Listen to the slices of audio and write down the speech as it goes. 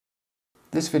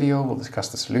This video will discuss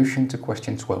the solution to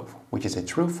question 12, which is a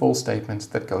true-false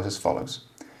statement that goes as follows.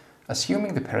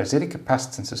 Assuming the parasitic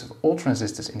capacitances of all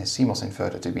transistors in a CMOS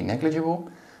inverter to be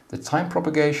negligible, the time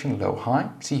propagation low-high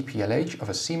TPLH of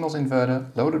a CMOS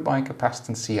inverter loaded by a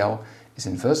capacitance CL is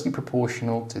inversely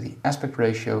proportional to the aspect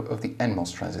ratio of the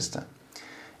NMOS transistor.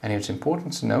 And it's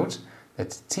important to note that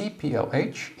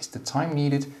TPLH is the time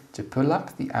needed to pull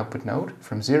up the output node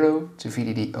from 0 to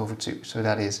VDD over 2. So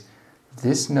that is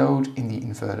this node in the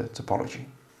inverter topology.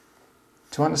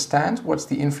 To understand what's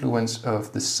the influence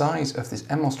of the size of this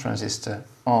NMOS transistor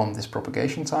on this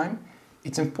propagation time,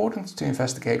 it's important to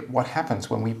investigate what happens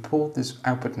when we pull this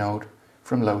output node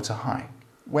from low to high.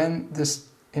 When this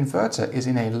inverter is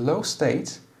in a low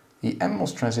state, the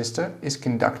NMOS transistor is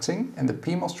conducting and the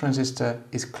PMOS transistor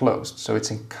is closed, so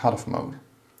it's in cutoff mode.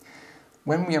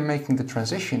 When we are making the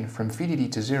transition from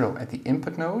VDD to 0 at the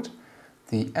input node,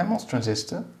 the NMOS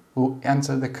transistor will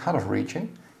enter the cutoff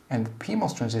region and the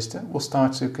PMOS transistor will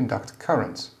start to conduct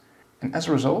current. And as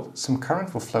a result, some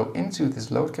current will flow into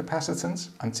this load capacitance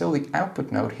until the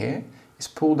output node here is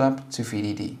pulled up to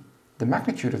VDD. The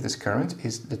magnitude of this current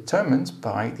is determined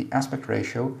by the aspect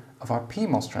ratio of our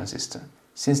PMOS transistor.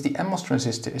 Since the NMOS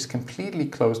transistor is completely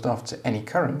closed off to any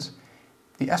current,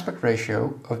 the aspect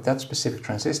ratio of that specific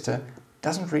transistor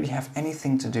doesn't really have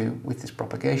anything to do with this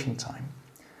propagation time.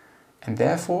 And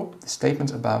therefore, the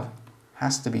statement above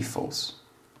has to be false.